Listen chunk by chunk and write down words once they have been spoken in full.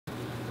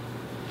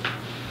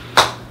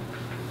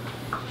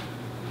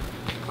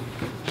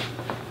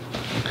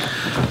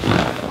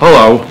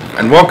Hello,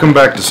 and welcome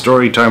back to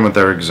Storytime with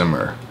Eric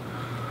Zimmer.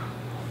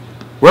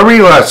 Where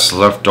we last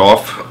left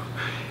off,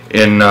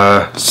 in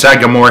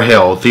Sagamore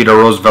Hill, Theodore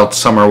Roosevelt's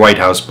summer White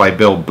House by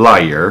Bill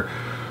Bleyer,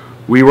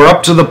 we were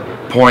up to the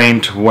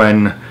point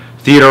when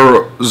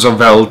Theodore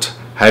Roosevelt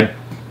had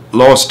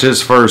lost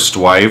his first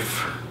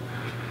wife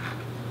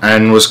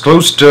and was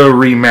close to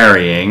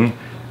remarrying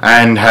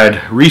and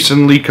had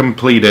recently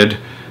completed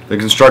the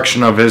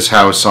construction of his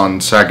house on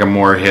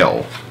Sagamore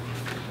Hill.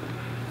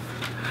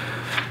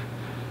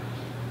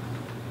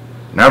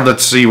 Now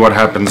let's see what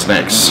happens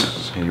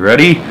next. Are you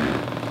ready?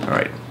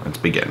 Alright, let's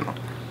begin.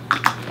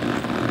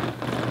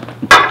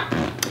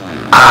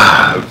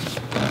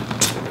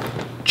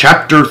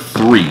 Chapter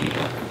 3.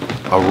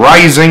 A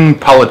Rising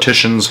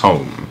Politician's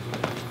Home.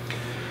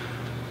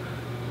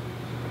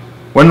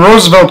 When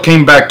Roosevelt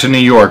came back to New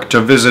York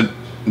to visit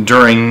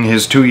during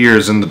his 2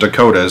 years in the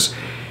Dakotas,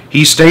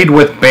 he stayed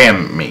with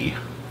Bammy.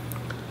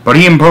 But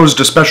he imposed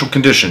a special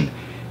condition.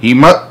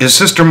 His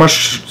sister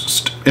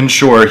must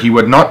ensure he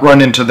would not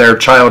run into their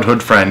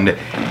childhood friend,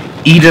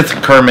 Edith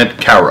Kermit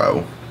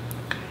Carow.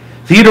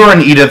 Theodore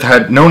and Edith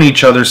had known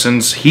each other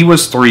since he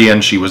was 3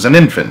 and she was an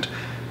infant,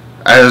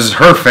 as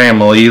her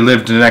family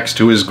lived next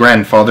to his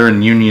grandfather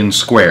in Union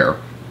Square.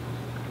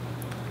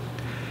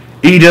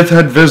 Edith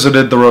had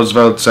visited the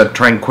Roosevelts at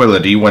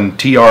Tranquility when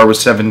TR was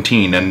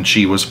 17 and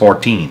she was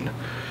 14.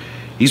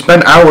 He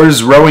spent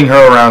hours rowing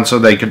her around so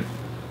they could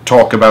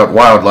talk about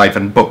wildlife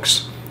and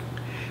books.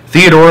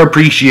 Theodore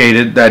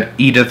appreciated that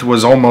Edith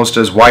was almost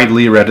as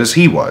widely read as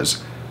he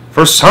was.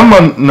 For some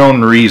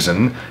unknown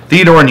reason,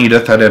 Theodore and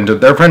Edith had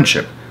ended their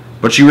friendship,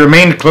 but she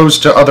remained close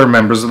to other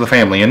members of the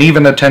family and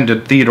even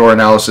attended Theodore and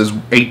Alice's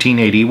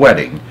 1880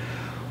 wedding.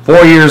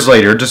 4 years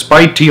later,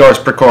 despite TR's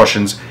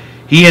precautions,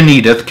 he and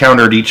Edith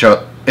encountered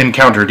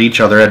each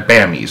other at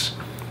Bammy's.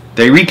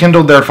 They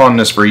rekindled their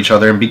fondness for each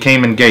other and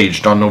became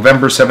engaged on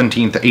November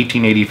 17,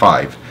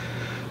 1885.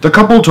 The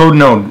couple told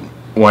no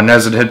one,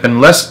 as it had been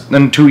less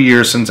than 2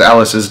 years since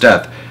Alice's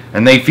death,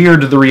 and they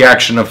feared the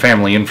reaction of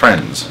family and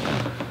friends.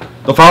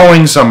 The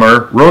following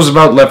summer,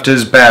 Roosevelt left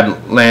his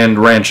Badland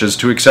ranches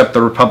to accept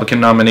the Republican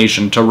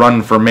nomination to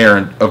run for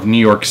mayor of New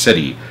York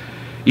City,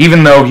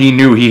 even though he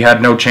knew he had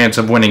no chance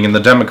of winning in the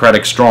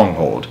Democratic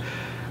stronghold.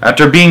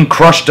 After being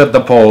crushed at the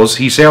polls,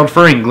 he sailed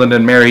for England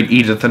and married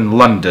Edith in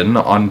London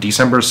on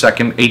December 2,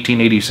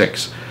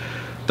 1886.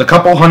 The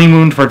couple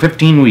honeymooned for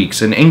 15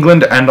 weeks in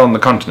England and on the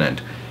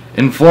continent.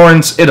 In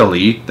Florence,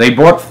 Italy, they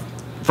bought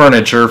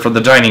furniture for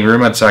the dining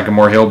room at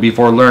Sagamore Hill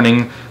before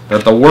learning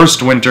that the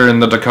worst winter in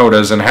the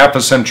Dakotas in half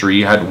a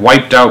century had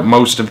wiped out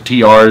most of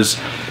TR's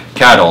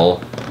cattle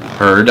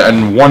herd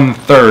and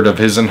 1/3 of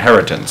his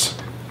inheritance.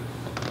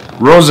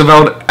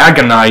 Roosevelt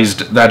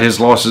agonized that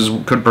his losses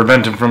could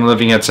prevent him from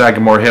living at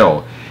Sagamore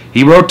Hill.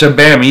 He wrote to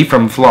Bammy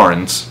from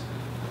Florence,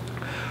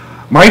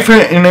 "My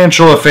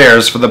financial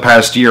affairs for the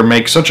past year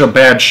make such a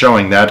bad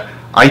showing that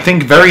I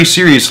think very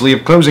seriously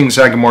of closing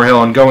Sagamore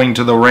Hill and going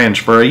to the ranch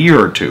for a year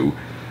or two.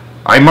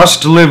 I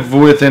must live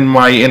within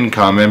my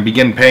income and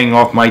begin paying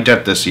off my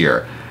debt this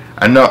year,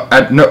 and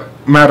at no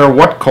matter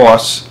what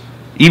costs,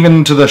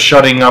 even to the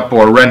shutting up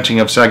or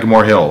renting of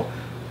Sagamore Hill,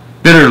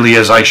 bitterly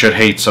as I should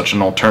hate such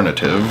an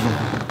alternative."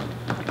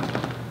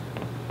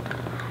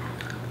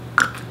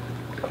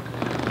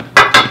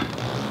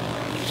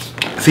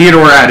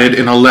 Theodore added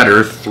in a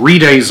letter 3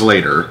 days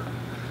later,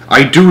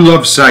 "I do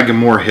love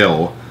Sagamore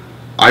Hill.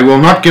 I will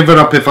not give it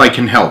up if I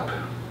can help."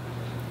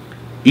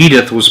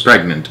 Edith was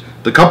pregnant.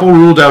 The couple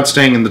ruled out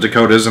staying in the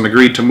Dakotas and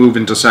agreed to move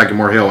into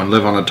Sagamore Hill and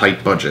live on a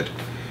tight budget.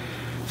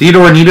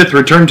 Theodore and Edith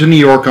returned to New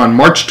York on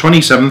March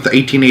 27,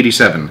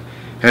 1887.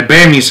 At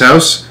Bammy's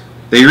house,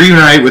 they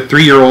reunited with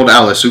 3-year-old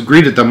Alice, who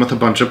greeted them with a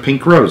bunch of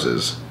pink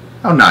roses.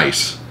 How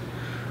nice.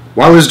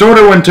 While his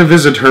daughter went to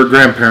visit her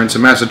grandparents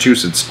in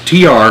Massachusetts,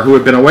 TR, who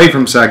had been away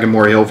from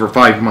Sagamore Hill for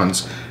 5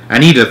 months,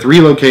 and Edith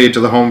relocated to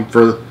the home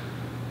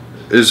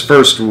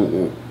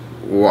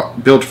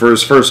built for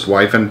his first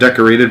wife and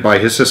decorated by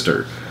his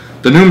sister.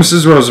 The new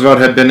Mrs. Roosevelt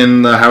had been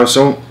in the house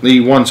only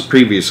once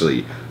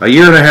previously, a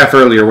year and a half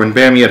earlier when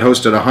Bammy had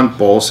hosted a hunt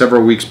ball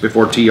several weeks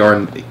before TR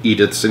and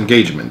Edith's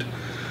engagement.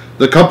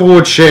 The couple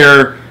would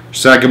share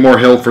Sagamore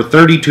Hill for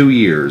 32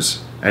 years,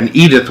 and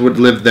Edith would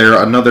live there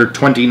another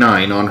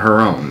 29 on her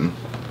own.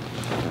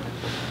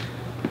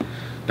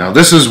 Now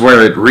this is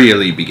where it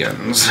really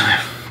begins.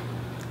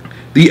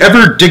 The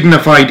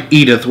ever-dignified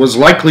Edith was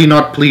likely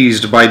not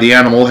pleased by the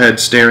animal head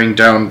staring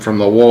down from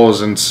the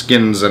walls and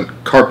skins and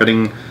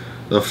carpeting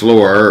the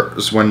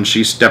floors when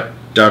she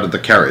stepped out of the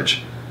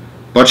carriage,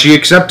 but she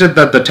accepted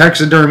that the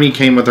taxidermy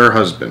came with her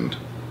husband.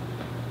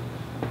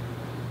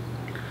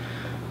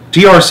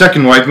 TR's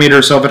second wife made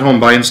herself at home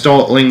by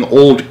installing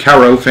old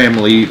Carow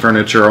family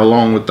furniture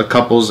along with the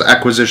couple's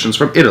acquisitions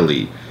from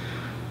Italy,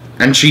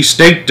 and she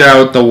staked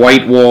out the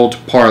white-walled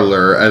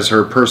parlor as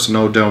her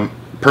personal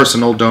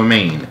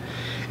domain.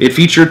 It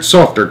featured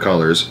softer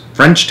colors,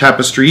 French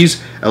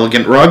tapestries,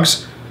 elegant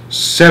rugs,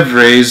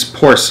 Sèvres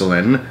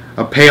porcelain,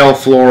 a pale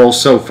floral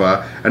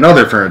sofa, and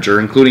other furniture,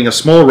 including a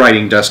small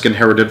writing desk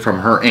inherited from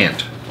her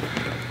aunt.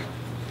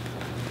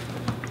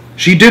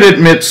 She did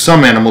admit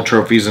some animal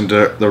trophies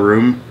into the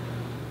room.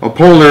 A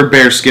polar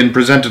bearskin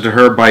presented to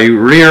her by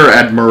Rear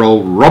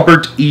Admiral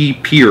Robert E.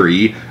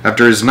 Peary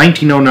after his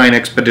 1909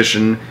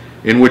 expedition,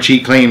 in which he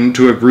claimed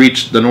to have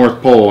reached the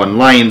North Pole, and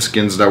lion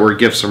skins that were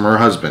gifts from her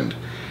husband.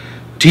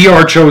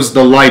 T.R. chose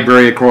the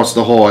library across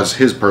the hall as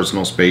his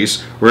personal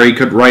space, where he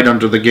could write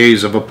under the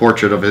gaze of a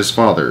portrait of his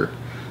father.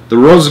 The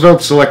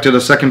Roosevelts selected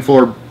a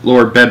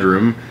second-floor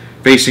bedroom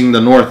facing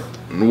the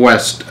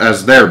northwest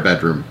as their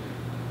bedroom,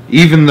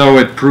 even though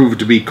it proved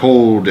to be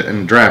cold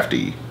and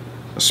drafty,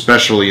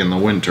 especially in the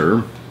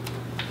winter.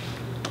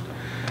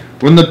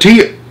 When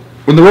the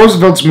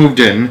Roosevelts moved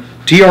in,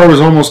 T.R.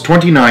 was almost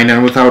 29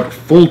 and without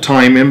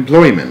full-time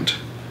employment.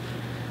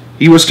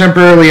 He was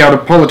temporarily out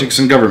of politics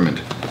and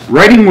government.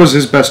 Writing was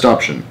his best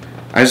option,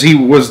 as he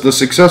was the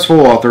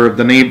successful author of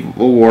The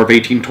Naval War of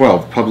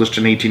 1812, published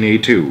in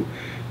 1882.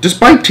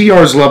 Despite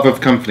T.R.'s love of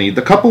company,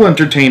 the couple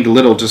entertained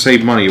little to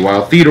save money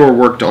while Theodore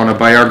worked on a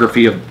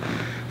biography of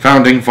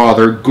founding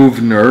father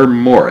Gouverneur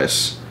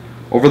Morris.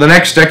 Over the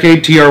next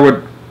decade, T.R.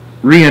 would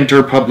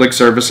re-enter public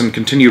service and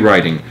continue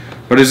writing,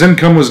 but his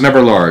income was never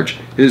large.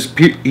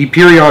 He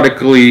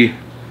periodically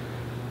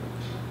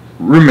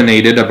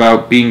ruminated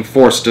about being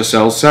forced to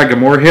sell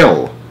Sagamore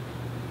Hill.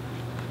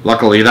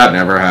 Luckily, that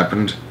never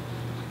happened,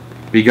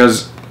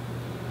 because,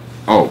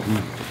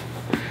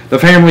 the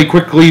family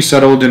quickly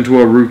settled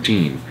into a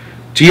routine.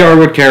 T.R.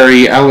 would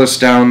carry Alice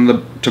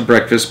down to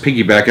breakfast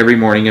piggyback every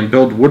morning and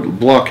build wood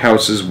block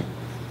houses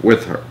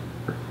with her.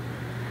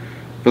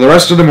 For the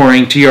rest of the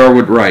morning, T.R.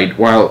 would write,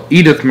 while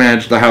Edith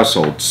managed the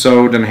household,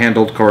 sewed, and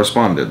handled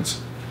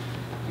correspondence.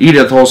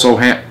 Edith also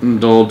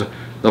handled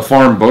the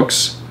farm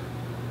books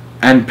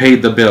and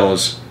paid the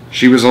bills.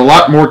 She was a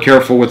lot more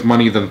careful with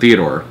money than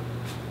Theodore.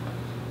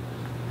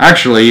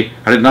 Actually,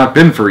 had it not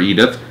been for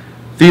Edith,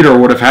 Theodore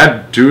would have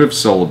had to have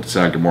sold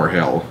Sagamore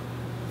Hill.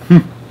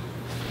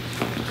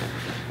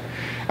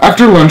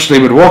 After lunch, they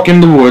would walk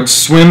in the woods,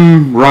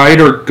 swim,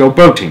 ride, or go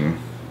boating.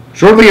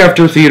 Shortly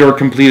after Theodore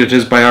completed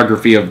his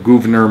biography of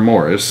Gouverneur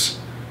Morris,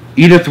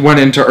 Edith went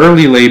into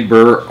early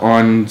labor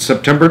on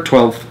September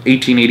 12,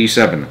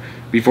 1887,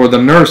 before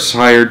the nurse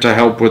hired to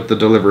help with the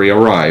delivery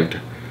arrived.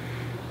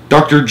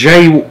 Dr.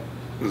 J.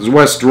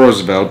 West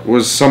Roosevelt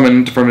was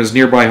summoned from his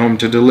nearby home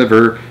to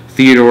deliver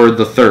Theodore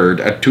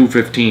III at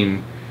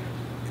 2:15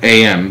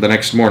 a.m. the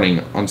next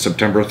morning on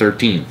September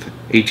 13,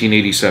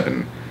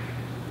 1887.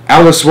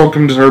 Alice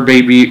welcomed her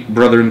baby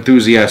brother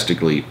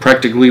enthusiastically,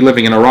 practically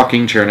living in a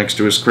rocking chair next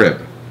to his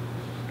crib.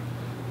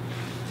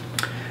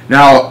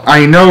 Now,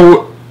 I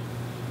know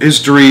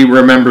history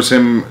remembers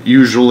him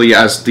usually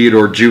as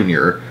Theodore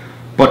Jr.,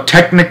 but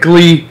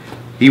technically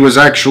he was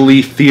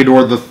actually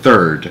Theodore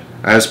III,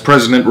 as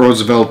President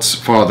Roosevelt's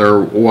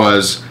father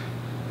was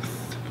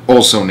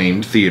also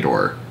named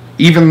Theodore,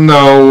 even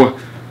though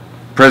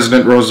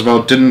President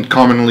Roosevelt didn't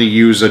commonly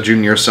use a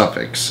junior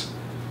suffix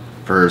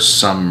for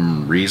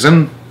some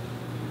reason.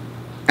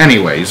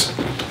 Anyways,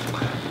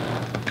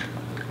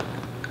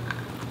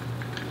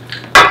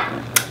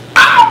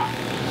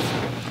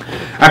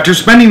 after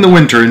spending the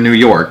winter in New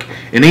York,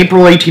 in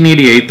April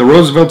 1888, the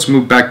Roosevelts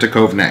moved back to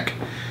Cove Neck.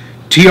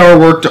 T.R.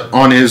 worked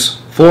on his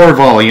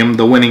 4-volume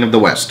The Winning of the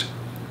West.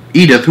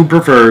 Edith, who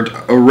preferred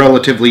a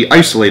relatively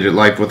isolated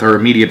life with her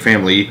immediate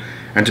family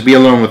and to be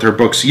alone with her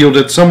books,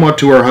 yielded somewhat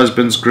to her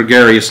husband's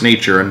gregarious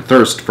nature and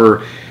thirst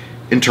for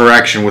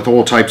interaction with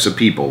all types of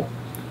people.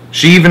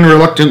 She even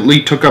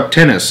reluctantly took up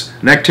tennis,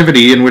 an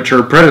activity in which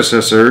her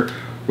predecessor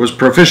was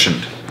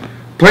proficient.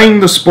 Playing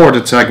the sport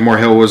at Sagamore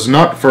Hill was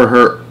not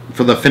for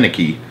the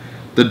finicky.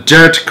 The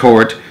dirt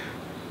court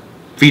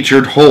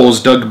featured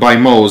holes dug by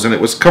moles, and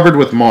it was covered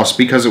with moss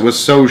because it was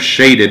so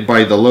shaded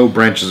by the low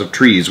branches of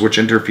trees, which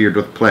interfered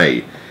with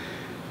play.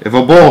 If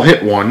a ball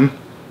hit one,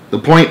 the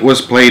point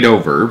was played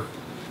over.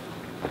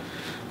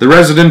 The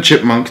resident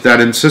chipmunk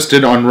that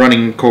insisted on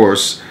running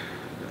course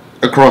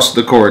across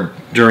the court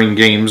during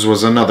games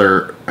was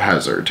another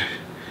hazard.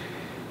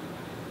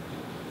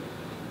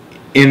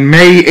 In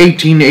May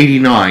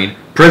 1889,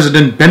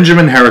 President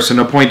Benjamin Harrison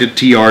appointed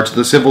T.R. to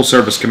the Civil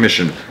Service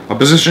Commission, a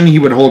position he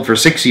would hold for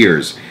 6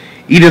 years.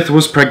 Edith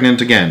was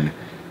pregnant again,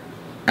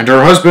 and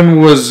her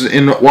husband was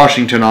in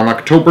Washington on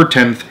October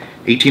 10,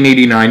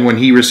 1889, when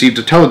he received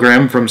a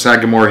telegram from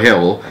Sagamore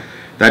Hill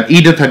that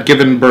Edith had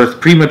given birth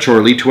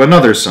prematurely to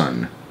another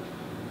son,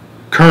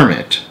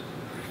 Kermit.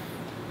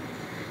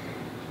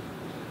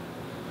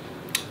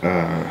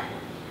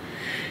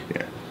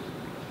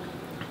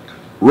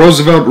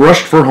 Roosevelt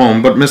rushed for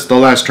home but missed the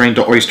last train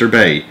to Oyster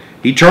Bay.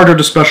 He chartered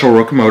a special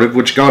locomotive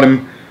which got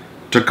him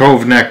to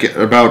Cove Neck at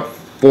about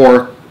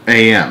 4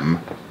 a.m.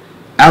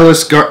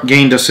 Alice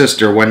gained a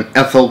sister when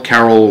Ethel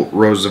Carroll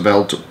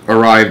Roosevelt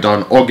arrived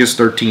on August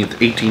 13,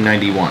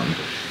 1891.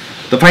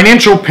 The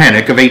financial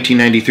panic of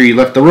 1893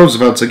 left the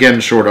Roosevelts again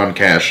short on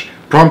cash,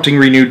 prompting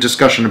renewed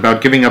discussion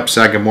about giving up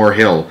Sagamore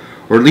Hill,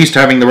 or at least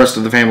having the rest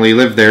of the family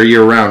live there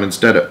year-round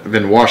instead of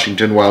in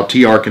Washington while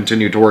T.R.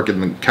 continued to work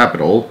in the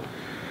capital.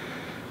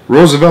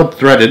 Roosevelt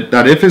threatened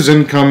that if his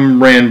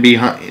income ran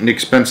behind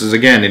expenses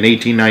again in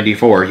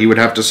 1894, he would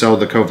have to sell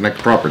the Cove Neck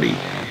property.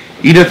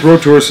 Edith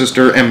wrote to her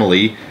sister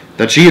Emily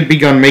that she had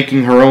begun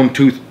making her own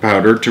tooth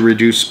powder to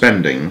reduce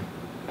spending.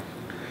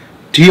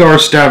 T.R.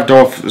 staved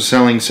off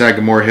selling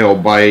Sagamore Hill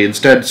by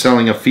instead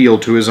selling a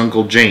field to his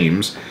uncle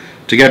James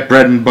to get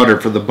bread and butter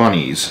for the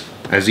bunnies,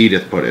 as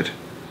Edith put it.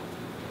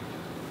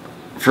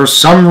 For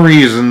some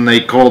reason, they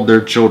called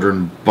their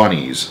children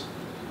bunnies.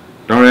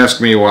 Don't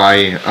ask me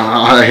why,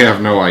 I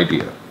have no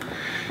idea.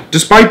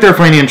 Despite their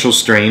financial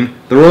strain,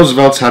 the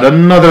Roosevelts had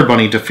another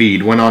bunny to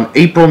feed when on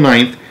April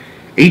 9th,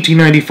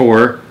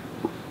 1894,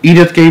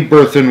 Edith gave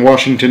birth in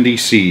Washington,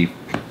 D.C.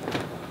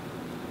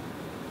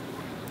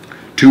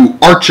 to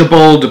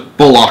Archibald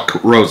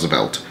Bullock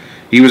Roosevelt.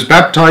 He was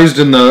baptized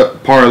in the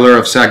parlor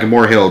of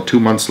Sagamore Hill 2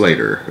 months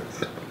later.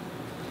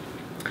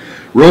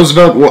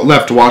 Roosevelt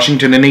left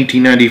Washington in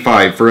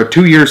 1895 for a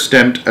 2-year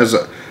stint as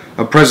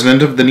a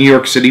president of the New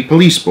York City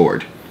Police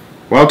Board.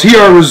 While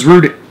T.R. was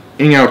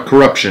rooting out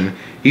corruption,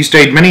 he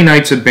stayed many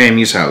nights at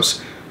Bamy's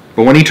house.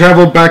 But when he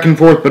traveled back and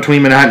forth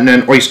between Manhattan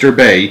and Oyster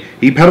Bay,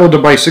 he pedaled a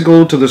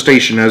bicycle to the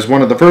station as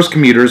one of the first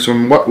commuters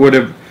from what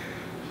would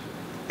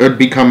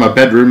become a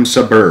bedroom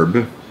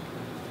suburb.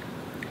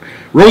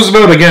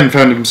 Roosevelt again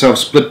found himself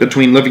split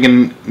between living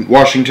in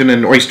Washington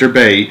and Oyster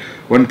Bay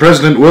when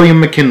President William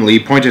McKinley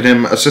appointed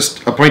him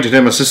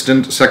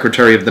Assistant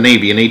Secretary of the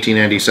Navy in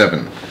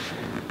 1897.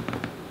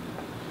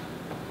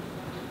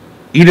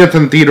 Edith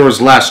and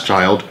Theodore's last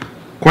child,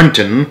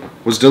 Quentin,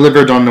 was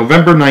delivered on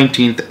November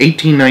 19,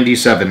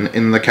 1897,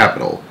 in the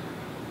capital.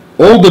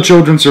 All the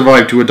children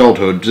survived to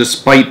adulthood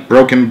despite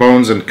broken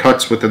bones and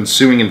cuts with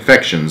ensuing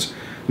infections,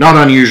 not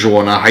unusual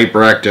in a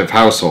hyperactive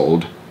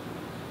household.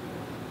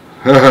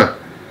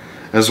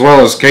 As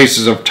well as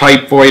cases of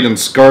typhoid and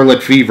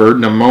scarlet fever,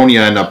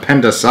 pneumonia, and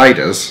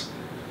appendicitis.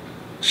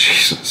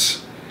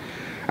 Jesus.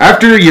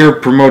 After a year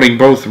promoting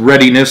both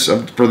readiness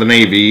for the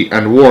Navy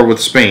and war with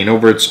Spain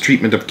over its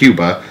treatment of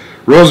Cuba,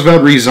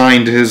 Roosevelt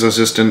resigned his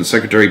assistant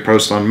secretary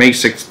post on May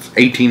 6,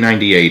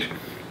 1898,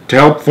 to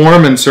help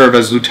form and serve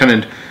as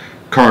lieutenant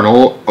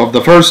colonel of the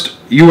 1st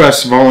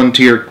U.S.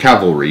 Volunteer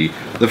Cavalry,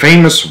 the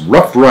famous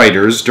Rough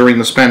Riders during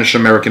the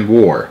Spanish-American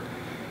War.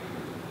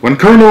 When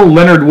Colonel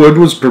Leonard Wood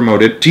was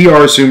promoted,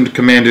 T.R. assumed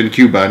command in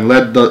Cuba and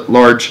led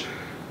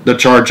the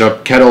charge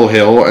up Kettle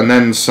Hill and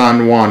then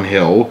San Juan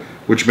Hill,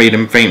 which made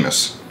him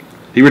famous.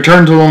 He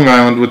returned to Long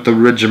Island with the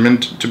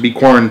regiment to be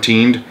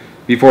quarantined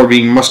before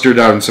being mustered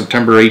out in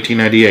September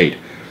 1898.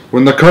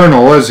 When the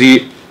colonel, as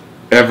he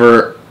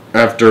ever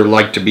after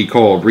liked to be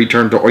called,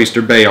 returned to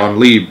Oyster Bay on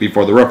leave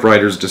before the Rough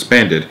Riders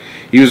disbanded,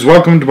 he was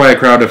welcomed by a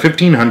crowd of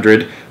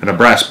 1,500 and a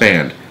brass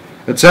band.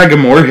 At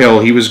Sagamore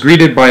Hill, he was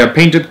greeted by a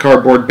painted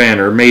cardboard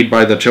banner made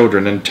by the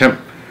children and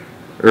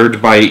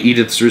tempered by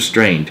Edith's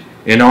restraint,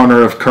 in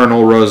honor of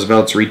Colonel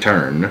Roosevelt's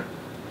return.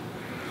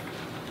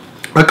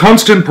 A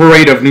constant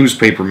parade of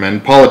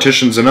newspapermen,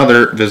 politicians, and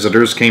other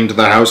visitors came to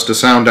the house to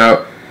sound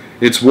out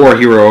its war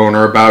hero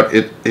owner about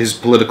his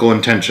political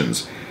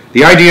intentions.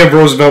 The idea of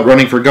Roosevelt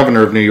running for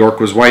governor of New York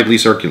was widely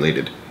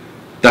circulated.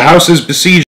 The house is besieged